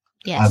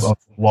 Yes. I was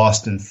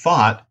lost in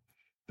thought,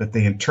 but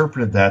they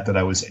interpreted that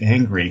I was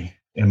angry.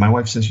 And my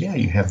wife says, yeah,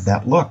 you have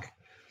that look.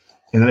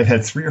 And then I've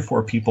had 3 or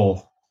 4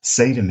 people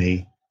say to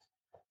me,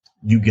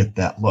 you get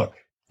that look.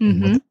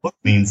 Mm-hmm. What the look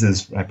means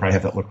is, I probably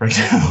have that look right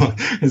now,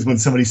 is when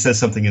somebody says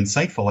something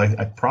insightful,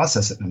 I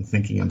process it and I'm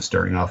thinking I'm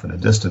staring off in a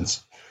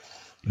distance.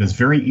 It is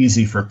very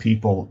easy for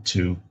people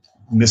to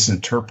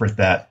misinterpret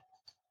that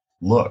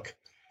look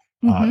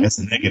as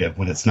a negative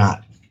when it's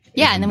not.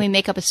 Yeah, and then we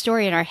make up a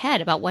story in our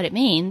head about what it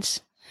means,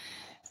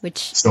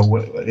 which... So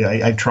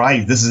I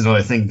try, this is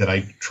another thing that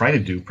I try to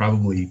do,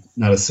 probably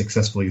not as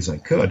successfully as I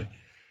could,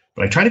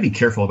 but I try to be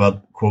careful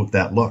about, quote,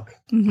 that look.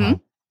 Mm-hmm.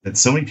 That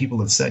so many people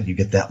have said, you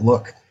get that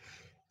look.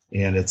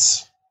 And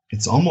it's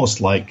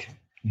almost like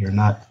you're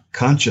not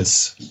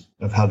conscious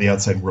of how the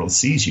outside world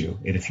sees you.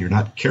 And if you're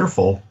not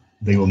careful,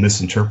 they will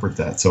misinterpret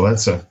that. So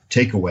that's a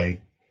takeaway.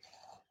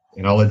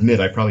 And I'll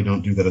admit, I probably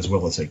don't do that as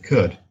well as I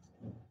could.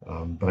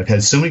 But I've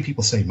had so many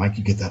people say, Mike,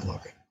 you get that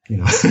look. You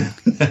know,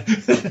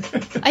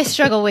 I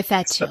struggle with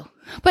that too.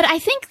 But I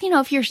think,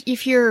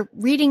 if you're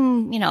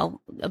reading,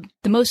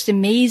 the most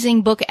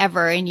amazing book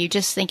ever and you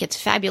just think it's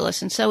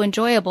fabulous and so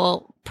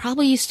enjoyable,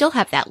 probably you still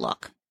have that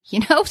look.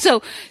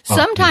 So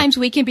sometimes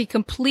we can be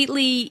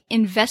completely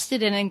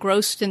invested and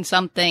engrossed in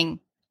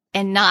something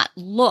and not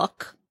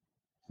look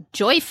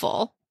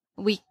joyful.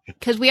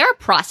 Because we are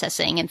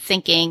processing and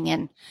thinking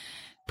and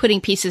putting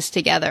pieces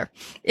together.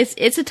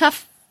 It's a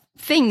tough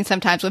thing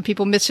sometimes when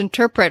people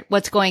misinterpret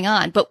what's going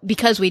on. But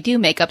because we do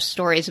make up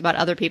stories about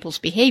other people's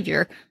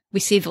behavior, we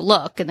see the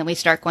look and then we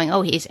start going,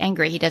 oh, he's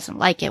angry. He doesn't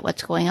like it.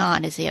 What's going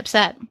on? Is he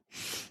upset?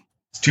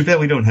 It's too bad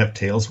we don't have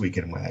tails we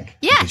can wag.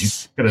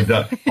 Yes.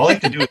 All I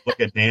have to do is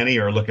look at Danny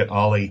or look at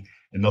Ollie,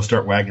 and they'll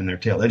start wagging their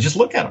tail. And just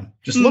look at them.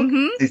 Just look.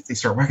 Mm-hmm. They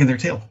start wagging their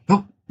tail.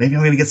 Oh, maybe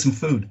I'm going to get some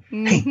food.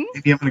 Mm-hmm. Hey,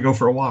 maybe I'm going to go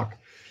for a walk.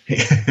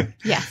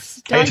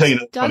 Yes. I can tell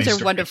you dogs are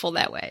story. Wonderful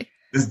that way.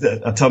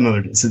 I'll tell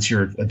another, since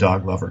you're a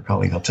dog lover,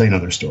 Colleen, I'll tell you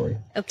another story.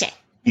 Okay.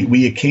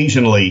 We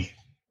occasionally,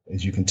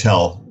 as you can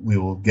tell, we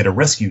will get a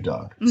rescue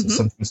dog. Mm-hmm. So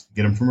sometimes we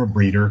get them from a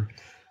breeder.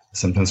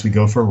 Sometimes we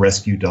go for a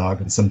rescue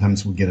dog, and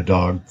sometimes we get a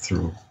dog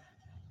through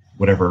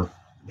whatever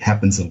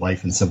happens in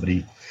life and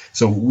somebody.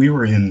 So we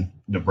were in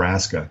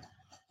Nebraska,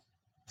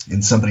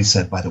 and somebody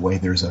said, by the way,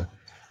 there's a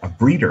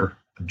breeder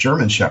of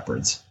German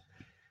Shepherds,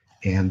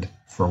 and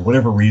for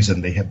whatever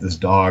reason, they have this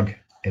dog,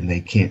 and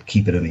they can't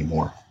keep it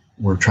anymore.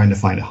 We're trying to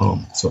find a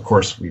home. So, of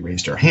course, we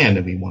raised our hand,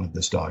 and we wanted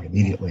this dog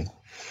immediately.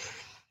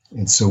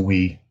 And so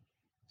we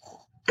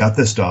got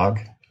this dog,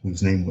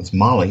 whose name was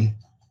Molly,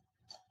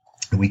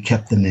 and we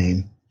kept the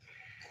name.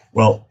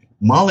 Well,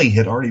 Molly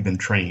had already been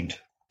trained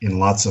in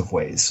lots of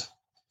ways.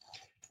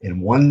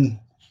 And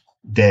one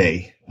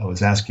day I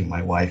was asking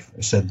my wife,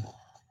 I said, do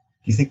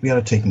you think we ought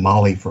to take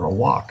Molly for a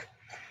walk?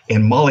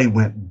 And Molly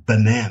went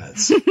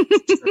bananas,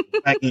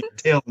 wagging her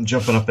tail and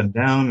jumping up and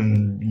down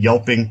and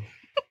yelping.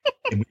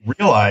 And we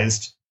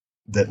realized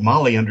that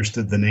Molly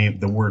understood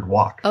the word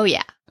walk. Oh,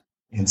 yeah.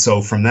 And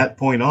so from that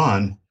point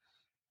on,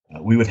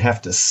 we would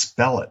have to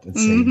spell it and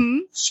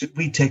say, should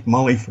we take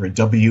Molly for a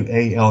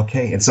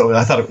W-A-L-K? And so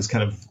I thought it was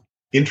kind of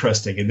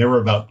interesting. And there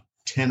were about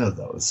 10 of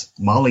those.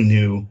 Molly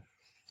knew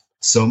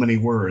so many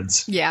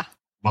words. Yeah.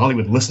 Molly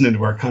would listen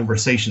into our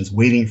conversations,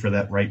 waiting for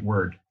that right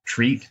word.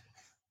 Treat,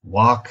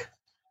 walk,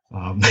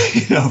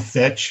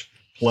 fetch,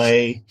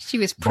 play. She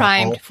was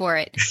primed for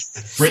it.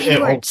 Say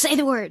the word. Say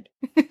the word.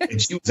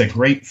 And she was a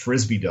great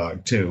Frisbee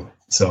dog, too.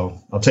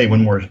 So I'll tell you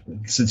one more,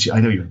 since I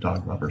know you're a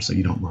dog lover, so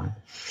you don't mind.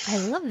 I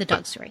love the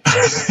dog story.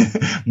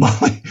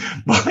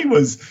 Molly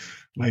was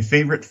my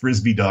favorite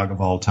Frisbee dog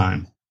of all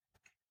time.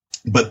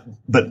 But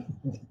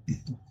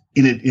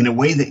in a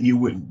way that you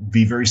would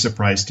be very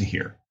surprised to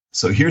hear.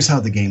 So here's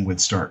how the game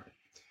would start.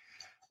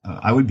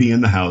 I would be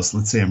in the house.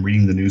 Let's say I'm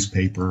reading the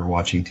newspaper or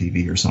watching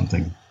TV or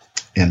something.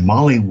 And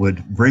Molly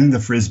would bring the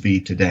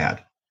Frisbee to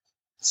Dad.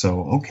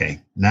 So,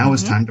 okay, now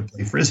it's time to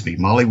play Frisbee.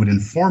 Molly would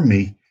inform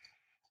me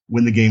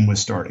when the game was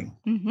starting.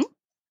 Mm-hmm.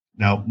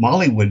 Now,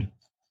 Molly would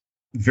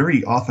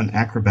very often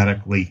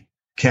acrobatically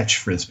catch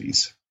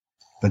Frisbees,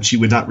 but she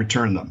would not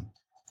return them.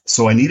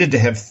 So I needed to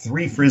have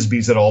 3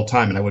 Frisbees at all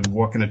time, and I would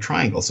walk in a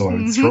triangle. So I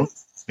would throw the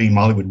Frisbee,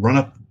 Molly would run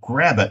up,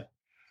 grab it.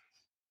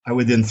 I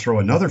would then throw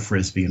another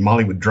Frisbee, and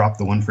Molly would drop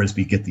the one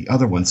Frisbee, get the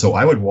other one. So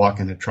I would walk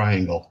in a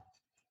triangle,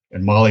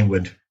 and Molly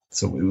would,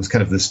 so it was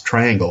kind of this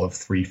triangle of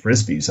 3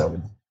 Frisbees. I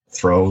would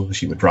throw,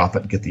 she would drop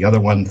it, get the other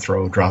one,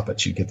 throw, drop it,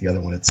 she'd get the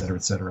other one, et cetera,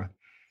 et cetera.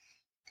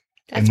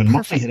 And when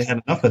Molly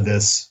had enough of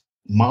this,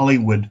 Molly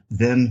would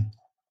then,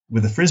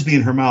 with a Frisbee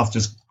in her mouth,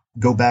 just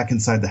go back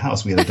inside the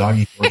house. We had a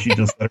doggy door. She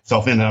just let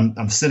herself in. And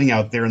I'm sitting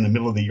out there in the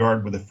middle of the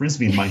yard with a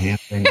Frisbee in my hand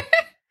saying,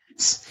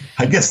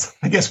 I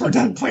guess we're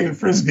done playing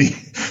Frisbee.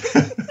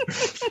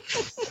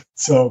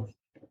 So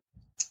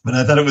But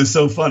I thought it was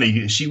so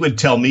funny. She would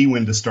tell me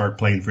when to start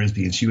playing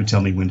Frisbee, and she would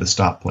tell me when to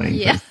stop playing.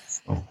 Yeah.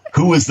 So,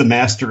 who was the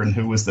master and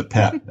who was the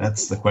pet?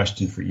 That's the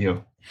question for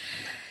you.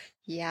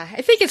 Yeah,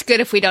 I think it's good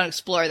if we don't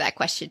explore that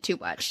question too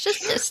much.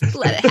 Just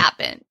let it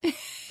happen.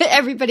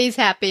 Everybody's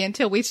happy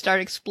until we start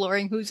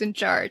exploring who's in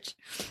charge.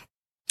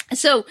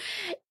 So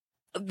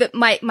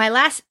my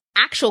last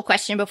actual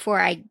question before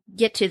I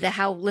get to the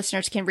how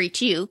listeners can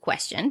reach you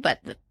question, but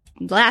the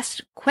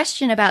last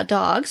question about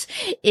dogs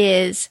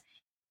is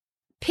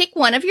pick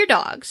one of your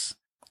dogs.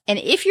 And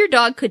if your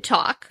dog could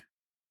talk,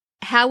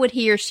 how would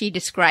he or she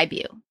describe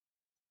you?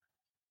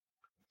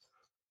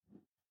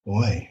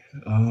 Boy,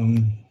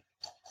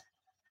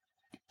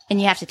 and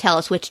you have to tell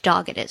us which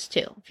dog it is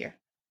too.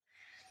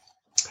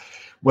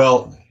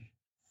 Well,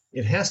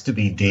 it has to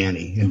be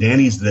Danny, and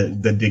Danny's the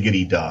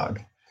diggity dog.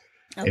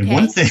 Okay. And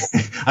one thing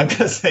I'm going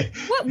to say,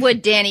 what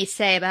would Danny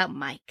say about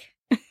Mike?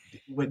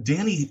 what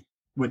Danny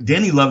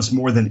loves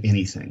more than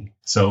anything.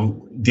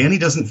 So Danny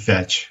doesn't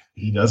fetch.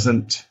 He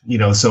doesn't,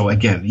 so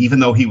again, even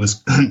though he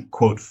was,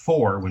 quote,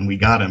 4 when we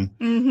got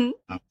him,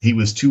 he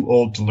was too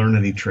old to learn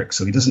any tricks.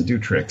 So he doesn't do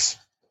tricks,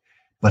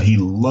 but he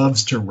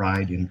loves to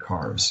ride in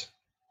cars.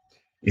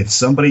 If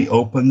somebody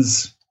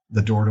opens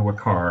the door to a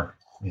car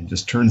and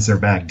just turns their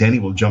back, Danny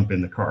will jump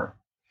in the car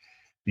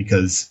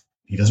because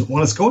he doesn't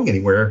want us going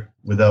anywhere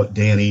without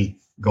Danny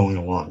going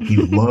along. He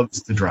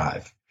loves to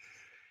drive.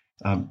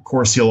 Of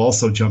course, he'll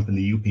also jump in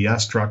the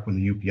UPS truck when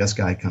the UPS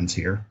guy comes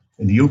here.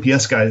 And the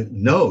UPS guy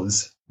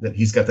knows that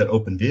he's got that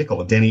open vehicle.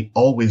 And Danny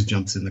always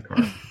jumps in the car,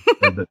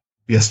 the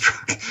UPS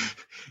truck.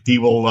 He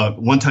will,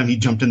 one time he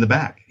jumped in the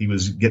back. He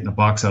was getting a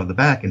box out of the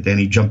back, and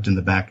Danny jumped in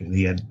the back, and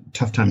he had a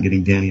tough time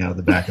getting Danny out of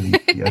the back of the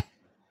UPS.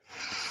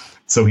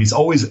 So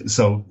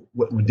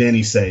what would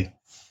Danny say?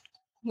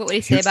 What would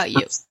he say about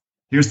you?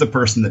 Here's the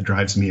person that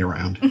drives me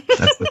around.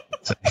 That's what he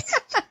would say.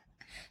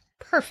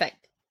 Perfect.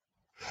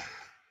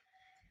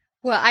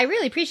 Well, I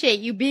really appreciate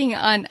you being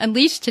on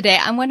Unleashed today.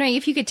 I'm wondering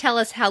if you could tell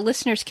us how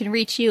listeners can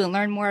reach you and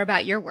learn more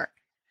about your work.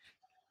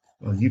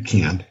 Well, you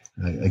can.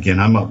 Again,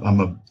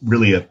 I'm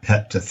really a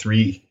pet to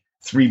three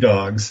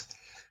dogs,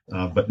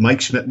 but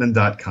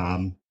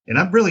MikeSchmidtman.com. And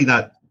I'm really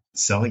not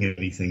selling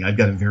anything. I've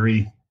got a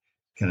very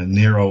kind of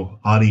narrow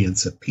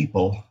audience of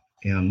people.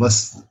 And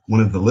unless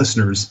one of the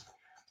listeners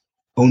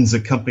owns a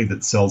company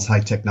that sells high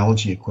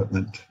technology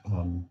equipment,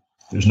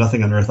 there's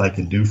nothing on earth I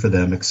can do for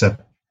them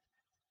except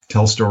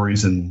tell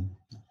stories and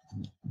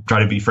try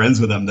to be friends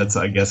with them. That's,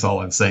 I guess, all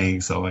I'm saying.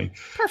 So I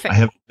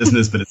have a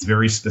business, but it's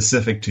very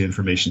specific to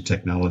information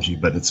technology,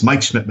 but it's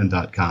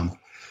MikeSchmidtman.com.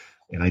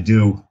 And I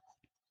do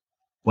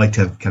like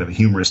to have kind of a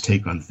humorous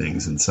take on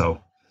things. And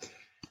so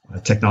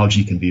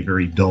technology can be a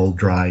very dull,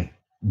 dry,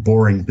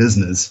 boring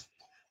business.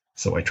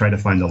 So I try to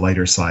find the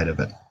lighter side of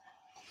it.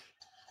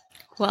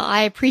 Well,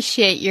 I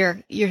appreciate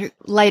your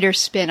lighter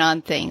spin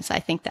on things. I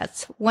think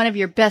that's one of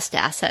your best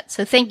assets.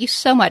 So thank you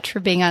so much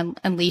for being on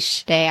Unleashed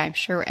today. I'm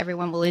sure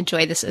everyone will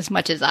enjoy this as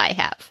much as I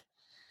have.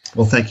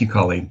 Well, thank you,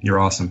 Colleen. You're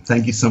awesome.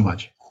 Thank you so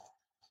much.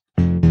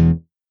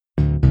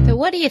 So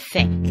what do you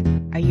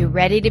think? Are you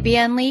ready to be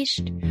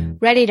unleashed?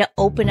 Ready to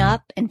open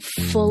up and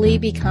fully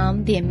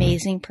become the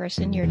amazing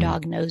person your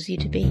dog knows you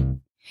to be?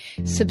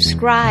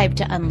 Subscribe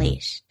to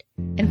Unleashed.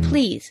 And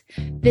please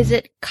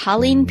visit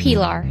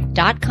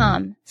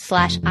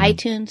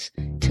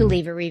ColleenPilar.com/iTunes to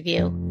leave a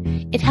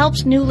review. It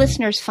helps new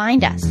listeners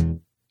find us.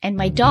 And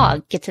my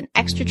dog gets an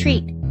extra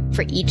treat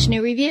for each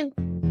new review.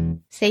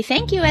 Say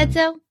thank you,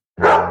 Edzo.